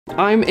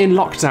I'm in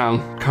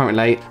lockdown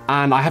currently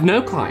and I have no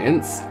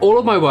clients. All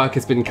of my work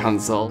has been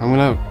cancelled. I'm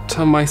gonna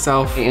turn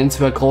myself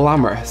into a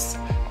glamorous,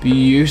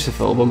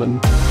 beautiful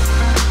woman.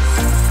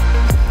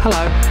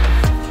 Hello.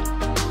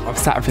 I've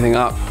set everything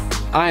up.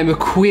 I am a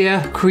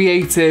queer,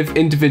 creative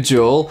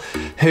individual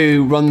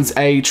who runs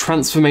a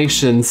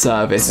transformation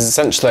service. It's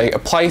essentially a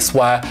place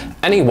where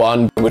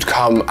anyone would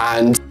come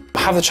and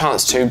have the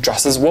chance to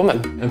dress as a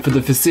woman. And for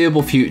the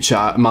foreseeable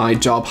future, my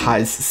job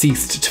has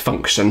ceased to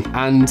function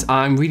and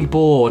I'm really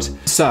bored.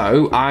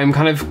 So I'm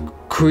kind of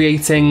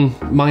creating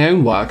my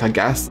own work, I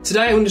guess.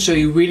 Today I'm going to show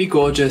you a really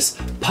gorgeous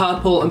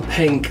purple and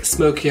pink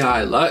smoky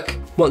eye look.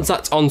 Once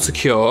that's on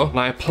secure,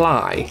 I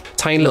apply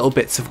tiny little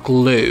bits of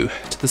glue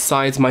to the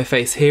sides of my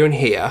face here and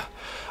here,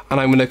 and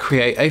I'm going to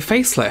create a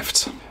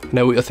facelift. I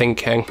know what you're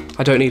thinking.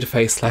 I don't need a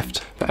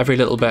facelift, but every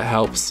little bit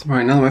helps.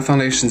 Right, now that my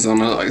foundation's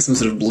on, I look like some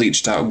sort of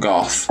bleached out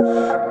goth.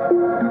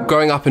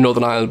 Growing up in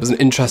Northern Ireland was an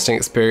interesting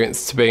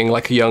experience to being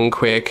like a young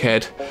queer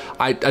kid.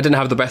 I didn't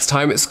have the best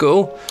time at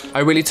school. I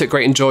really took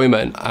great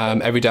enjoyment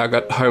every day I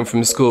got home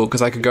from school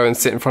because I could go and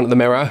sit in front of the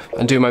mirror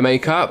and do my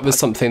makeup. It was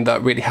something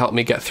that really helped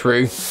me get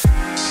through.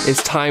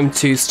 It's time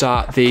to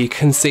start the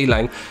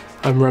concealing.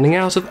 I'm running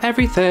out of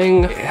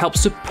everything. It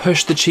helps to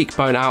push the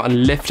cheekbone out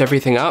and lift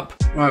everything up.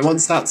 Right,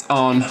 once that's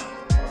on,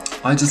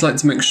 I just like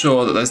to make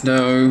sure that there's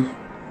no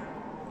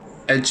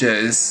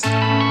edges.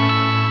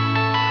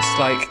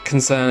 Slight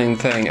concerning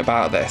thing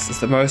about this is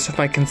that most of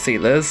my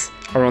concealers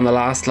are on the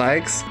last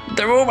legs.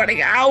 They're all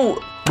running out!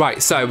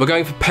 Right, so we're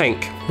going for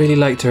pink. Really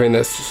like doing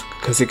this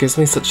because it gives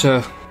me such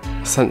a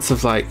sense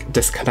of like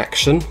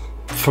disconnection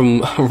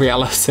from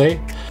reality,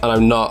 and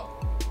I'm not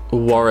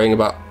worrying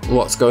about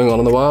what's going on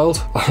in the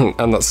world,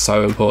 and that's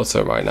so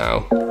important right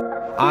now.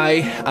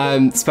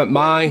 I spent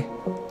my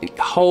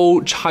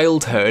whole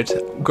childhood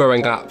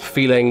growing up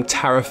feeling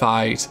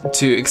terrified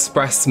to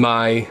express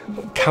my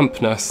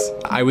campness.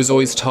 I was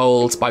always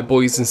told by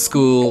boys in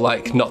school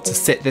like not to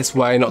sit this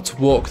way, not to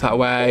walk that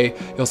way,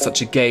 you're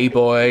such a gay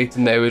boy,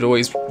 and they would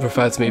always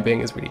refer to me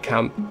being as really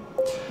camp.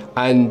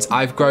 And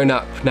I've grown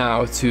up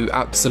now to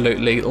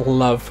absolutely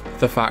love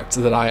the fact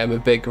that I am a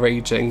big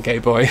raging gay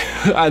boy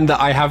and that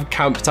I have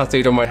camp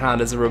tattooed on my hand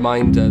as a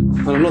reminder.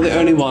 And I'm not the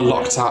only one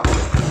locked up,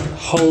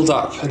 holed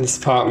up in this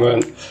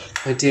apartment.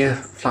 My dear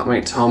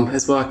flatmate Tom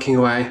is working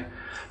away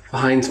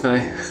behind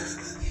me.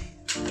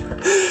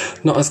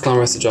 Not as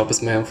glamorous a job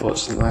as me,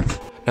 unfortunately.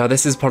 Now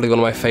this is probably one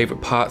of my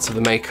favourite parts of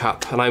the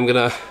makeup, and I'm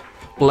gonna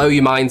blow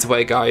your minds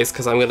away, guys,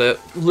 because I'm gonna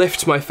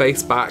lift my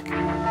face back.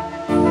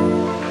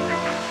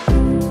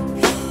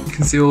 You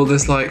can see all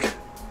this like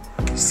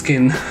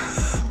skin.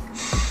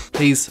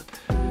 Please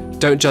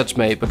don't judge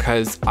me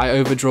because I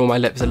overdraw my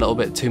lips a little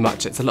bit too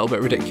much. It's a little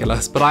bit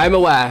ridiculous, but I am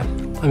aware.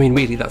 I mean,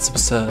 really, that's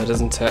absurd,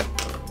 isn't it?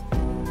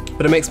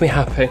 But it makes me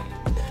happy,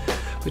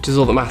 which is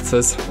all that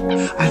matters.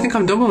 I think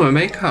I'm done with my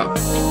makeup.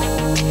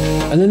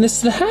 And then this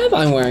is the hair that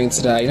I'm wearing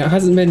today. Now, it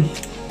hasn't been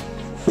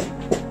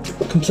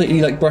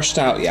completely like brushed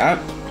out yet,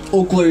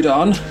 or glued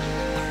on,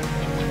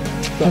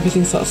 but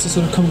everything starts to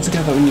sort of come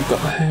together when you've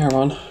got the hair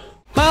on.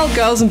 Well,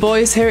 girls and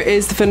boys, here it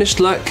is, the finished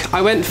look.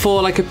 I went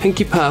for like a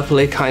pinky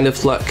purpley kind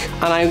of look,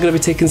 and I'm gonna be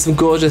taking some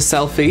gorgeous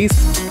selfies.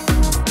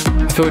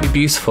 I feel really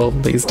beautiful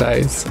these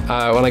days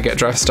when I get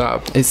dressed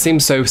up. It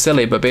seems so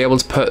silly, but being able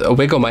to put a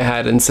wig on my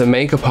head and some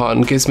makeup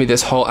on gives me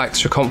this whole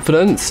extra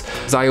confidence.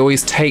 Because I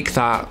always take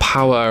that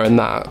power and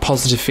that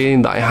positive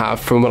feeling that I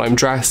have from when I'm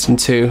dressed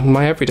into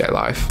my everyday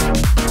life.